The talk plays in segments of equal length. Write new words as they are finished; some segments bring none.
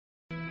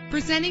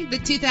Presenting the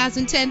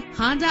 2010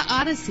 Honda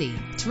Odyssey.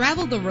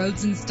 Travel the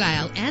roads in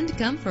style and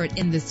comfort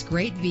in this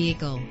great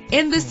vehicle.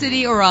 In the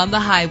city or on the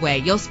highway,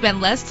 you'll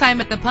spend less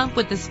time at the pump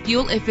with this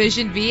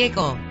fuel-efficient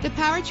vehicle. The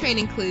powertrain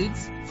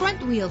includes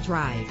front-wheel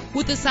drive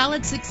with a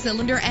solid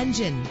 6-cylinder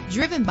engine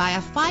driven by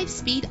a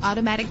 5-speed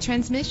automatic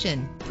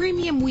transmission.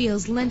 Premium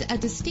wheels lend a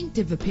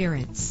distinctive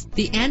appearance.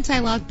 The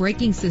anti-lock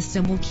braking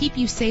system will keep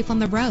you safe on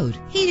the road.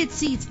 Heated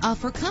seats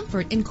offer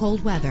comfort in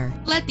cold weather.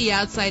 Let the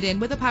outside in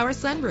with a power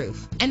sunroof.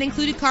 An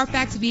included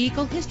Carfax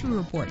Vehicle History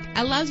Report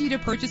allows you to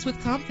purchase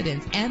with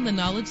confidence and the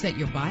knowledge that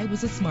your buy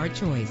was a smart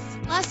choice.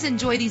 Plus,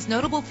 enjoy these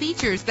notable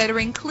features that are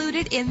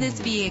included in this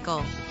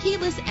vehicle: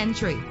 keyless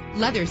entry,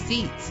 leather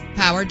seats,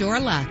 power door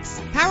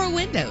locks, power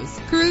windows,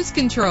 cruise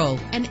control,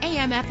 an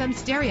AM/FM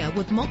stereo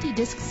with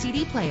multi-disc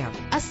CD player,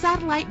 a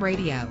satellite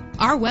radio.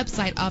 Our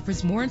website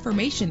offers more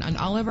information on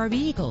all of our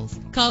vehicles.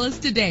 Call us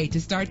today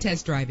to start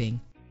test driving.